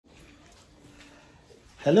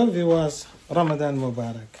Hello viewers, Ramadan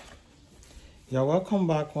Mubarak. You're welcome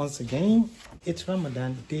back once again. It's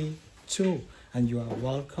Ramadan day 2 and you are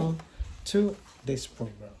welcome to this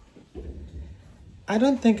program. I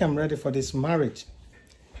don't think I'm ready for this marriage.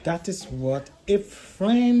 That is what a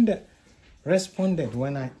friend responded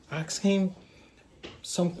when I asked him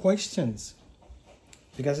some questions.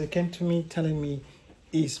 Because he came to me telling me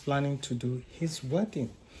he's planning to do his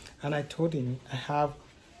wedding. And I told him I have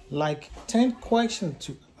like 10 questions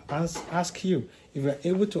to ask you. If you're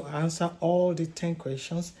able to answer all the 10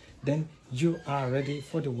 questions, then you are ready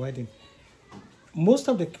for the wedding. Most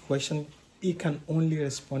of the questions, he can only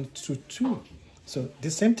respond to 2. So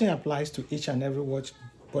the same thing applies to each and every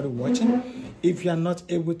body watching. If you are not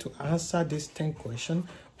able to answer these 10 questions,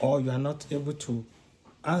 or you are not able to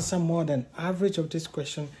answer more than average of this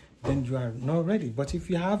question, then you are not ready. But if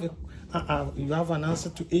you have an answer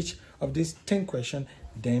to each of these 10 questions,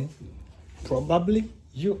 then probably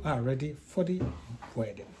you are ready for the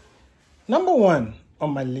wedding. Number 1 on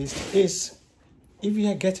my list is, if you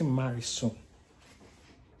are getting married soon,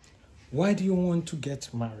 why do you want to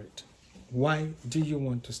get married? Why do you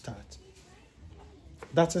want to start?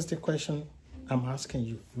 That is the question I'm asking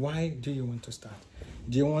you. Why do you want to start?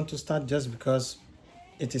 Do you want to start just because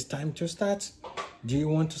it is time to start? Do you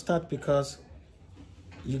want to start because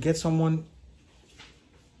you get someone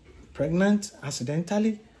pregnant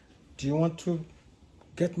accidentally? Do you want to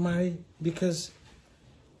get married because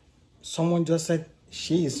someone just said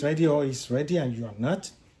she is ready or is ready and you are not?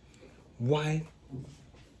 Why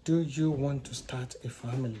do you want to start a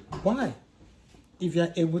family? Why? If you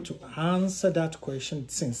are able to answer that question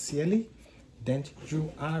sincerely, then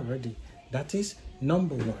you are ready. That is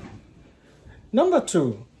number 1. Number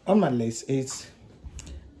 2 on my list is,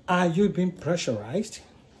 are you being pressurized?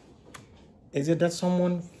 Is it that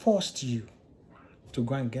someone forced you to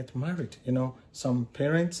go and get married? You know, some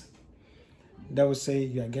parents, they will say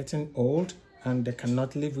you are getting old and they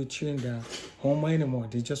cannot live with you in their home anymore.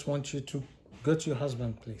 They just want you to go to your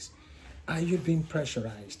husband's place. Are you being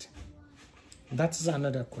pressurized? That is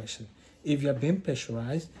another question. If you're being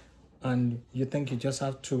pressurized and you think you just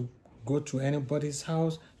have to go to anybody's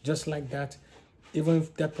house just like that, even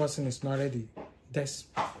if that person is not ready, there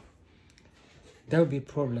will be a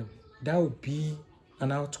problem. That will be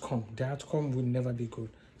an outcome. The outcome will never be good.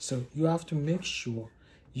 So you have to make sure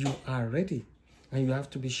you are ready, and you have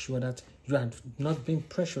to be sure that you are not being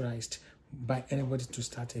pressurized by anybody to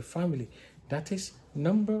start a family. That is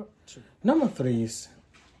number 2. Number 3 is,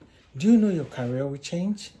 do you know your career will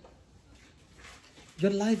change? Your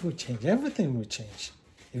life will change. Everything will change.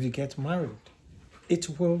 If you get married,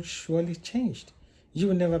 it will surely change. You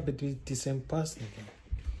will never be the same person again.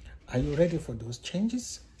 Are you ready for those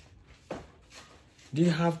changes? Do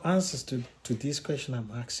you have answers to this question I'm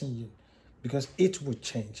asking you? Because it will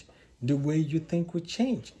change. The way you think will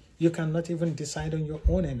change. You cannot even decide on your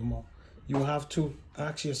own anymore. You have to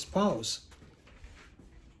ask your spouse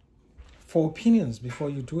for opinions before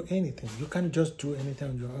you do anything. You can't just do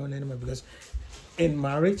anything on your own anymore, because in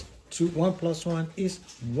marriage, 1 + 1 is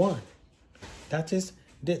 1. That is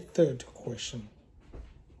the 3rd question.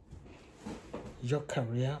 Your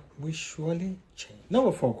career will surely change.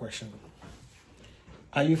 Number 4 question.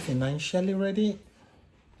 Are you financially ready?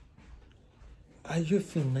 Are you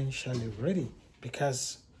financially ready?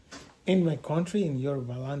 Because in my country, in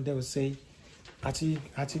Yoruba land, they will say,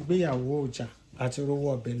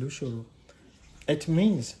 it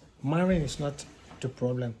means marrying is not the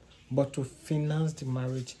problem, but to finance the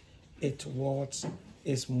marriage, it's what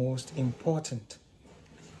is most important.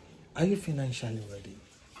 Are you financially ready?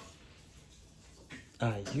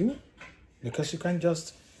 Are you? Because you can't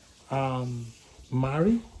just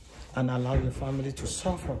marry and allow your family to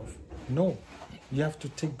suffer. No, you have to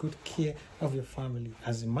take good care of your family.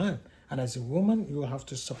 As a man and as a woman, you have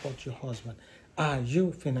to support your husband. Are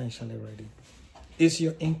you financially ready? Is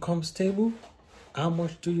your income stable? How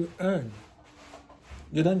much do you earn?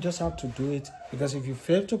 You don't just have to do it, because if you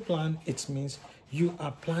fail to plan, it means you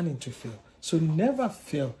are planning to fail. So never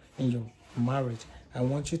fail in your marriage. I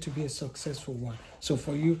want you to be a successful one. So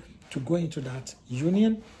for you to go into that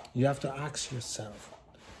union, you have to ask yourself,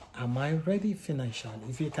 am I ready financially?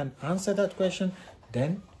 If you can answer that question,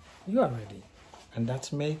 then you are ready. And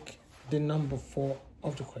that's make the number 4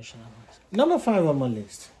 of the question. Number 5 on my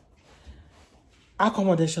list.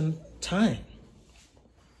 Accommodation time.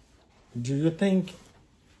 Do you think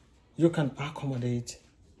you can accommodate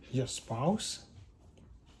your spouse?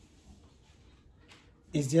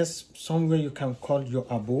 Is there somewhere you can call your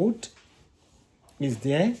abode? Is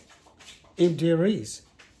there? If there is,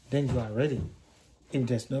 then you are ready. If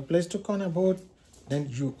there's no place to call abode, then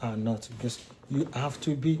you are not, because you have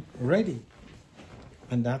to be ready.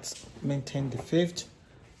 And that's maintain the fifth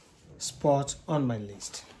spot on my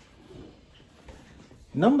list.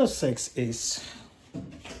 Number 6 is,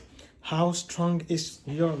 how strong is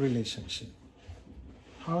your relationship?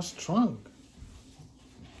 How strong?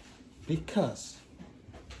 Because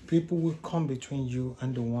people will come between you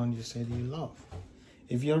and the one you said you love.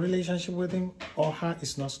 If your relationship with him or her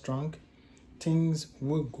is not strong, things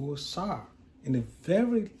will go sour in a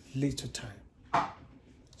very little time.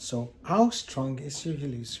 So how strong is your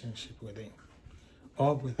relationship with him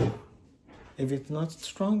or with her? If it's not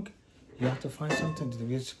strong, you have to find something to do.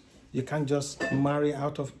 Which you can't just marry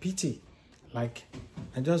out of pity. Like,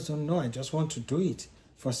 I just don't know, I just want to do it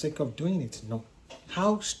for sake of doing it. No.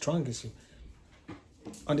 How strong is it?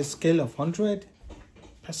 On the scale of 100%,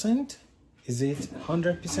 is it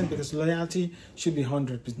 100%? Because loyalty should be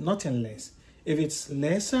 100%, nothing less. If it's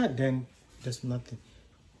lesser, then there's nothing.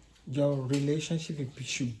 Your relationship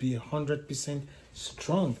should be 100%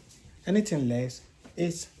 strong. Anything less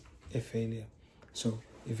is a failure. So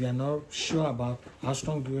if you are not sure about how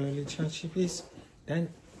strong your relationship is, then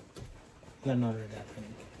you're not ready, I think.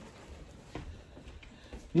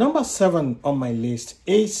 Number 7 on my list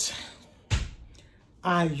is,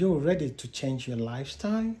 are you ready to change your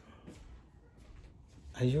lifestyle?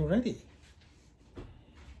 Are you ready?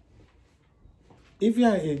 If you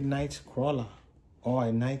are a night crawler or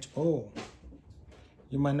a night owl,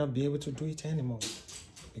 you might not be able to do it anymore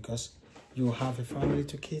because you have a family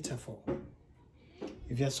to cater for.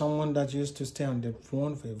 If you're someone that used to stay on the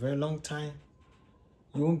phone for a very long time,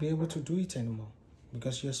 you won't be able to do it anymore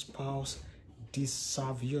because your spouse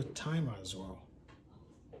deserves your time as well.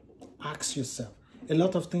 Ask yourself, a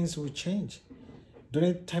lot of things will change.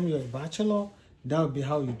 During the time you're a bachelor, that will be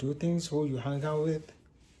how you do things, who you hang out with,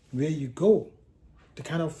 where you go, the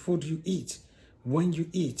kind of food you eat, when you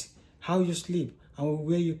eat, how you sleep, and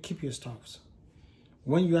where you keep your stuff.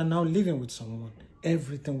 When you are now living with someone,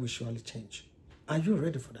 everything will surely change. Are you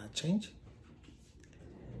ready for that change?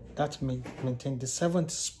 That may maintain the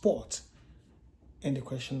 7th spot in the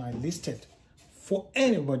question I listed for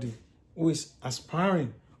anybody who is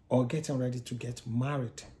aspiring or getting ready to get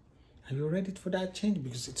married. Are you ready for that change?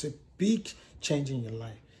 Because it's a big change in your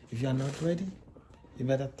life. If you are not ready, you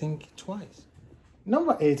better think twice.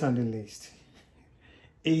 Number 8 on the list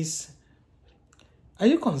is, are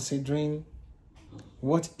you considering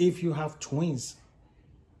what if you have twins?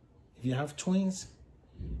 If you have twins,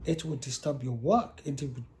 it will disturb your work. It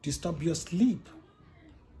will disturb your sleep.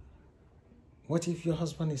 What if your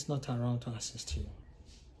husband is not around to assist you?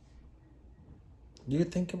 Do you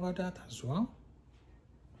think about that as well?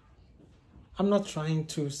 I'm not trying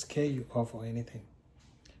to scare you off or anything,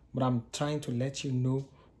 but I'm trying to let you know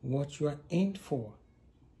what you are in for.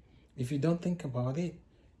 If you don't think about it,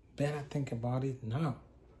 better think about it now.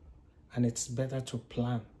 And it's better to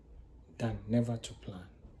plan than never to plan.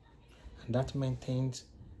 And that maintains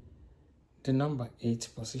the number 8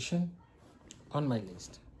 position on my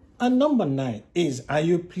list. And number 9 is, are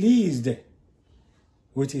you pleased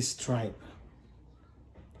with his tribe?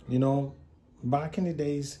 You know, back in the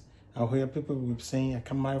days, I hear people will be saying, I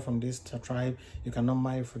can marry from this tribe, you cannot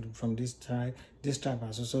marry from this tribe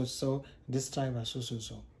has so, this tribe has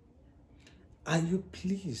so. Are you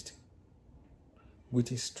pleased with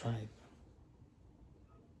his tribe?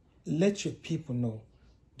 Let your people know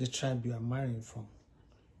the tribe you are marrying from.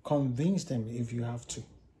 Convince them if you have to.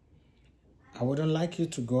 I wouldn't like you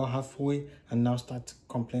to go halfway and now start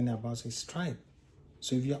complaining about his tribe.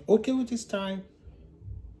 So if you're okay with his tribe,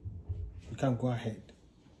 you can go ahead.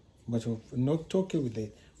 But if you're not okay with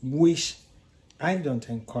it, which I don't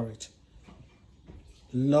encourage.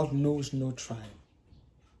 Love knows no tribe.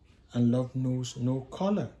 And love knows no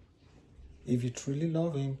color. If you truly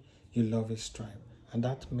love him, you love his tribe. And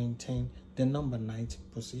that maintains the number 9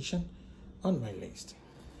 position on my list.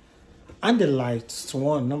 And the last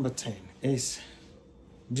one, number 10, is,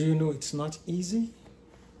 do you know it's not easy?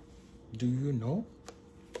 Do you know?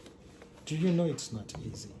 Do you know it's not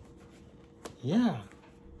easy? Yeah,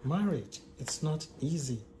 marriage, it's not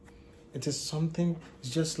easy. It is something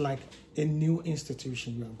just like a new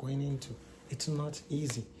institution you are going into. It's not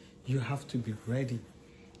easy. You have to be ready.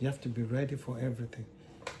 You have to be ready for everything.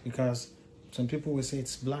 Because some people will say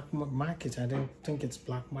it's black market. I don't think it's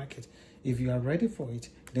black market. If you are ready for it,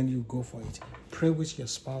 then you go for it. Pray with your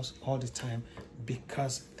spouse all the time,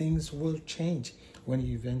 because things will change when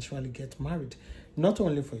you eventually get married. Not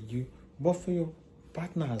only for you, but for your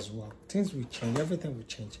partner as well. Things will change. Everything will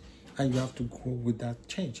change. And you have to go with that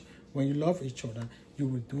change. When you love each other, you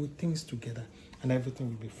will do things together and everything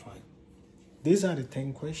will be fine. These are the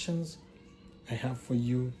 10 questions I have for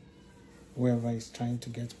you, whoever is trying to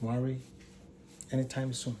get married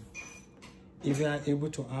anytime soon. If you are able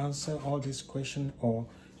to answer all these questions or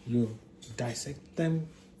you dissect them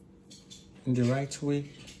in the right way,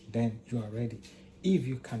 then you are ready. If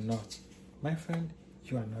you cannot, my friend,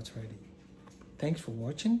 you are not ready. Thanks for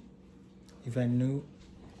watching. If you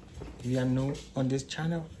are new on this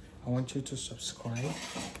channel, I want you to subscribe.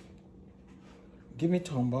 Give me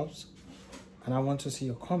thumbs up, and I want to see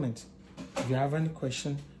your comments. If you have any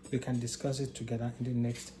question, we can discuss it together in the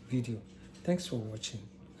next video. Thanks for watching,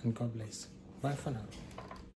 and God bless. Bye for now.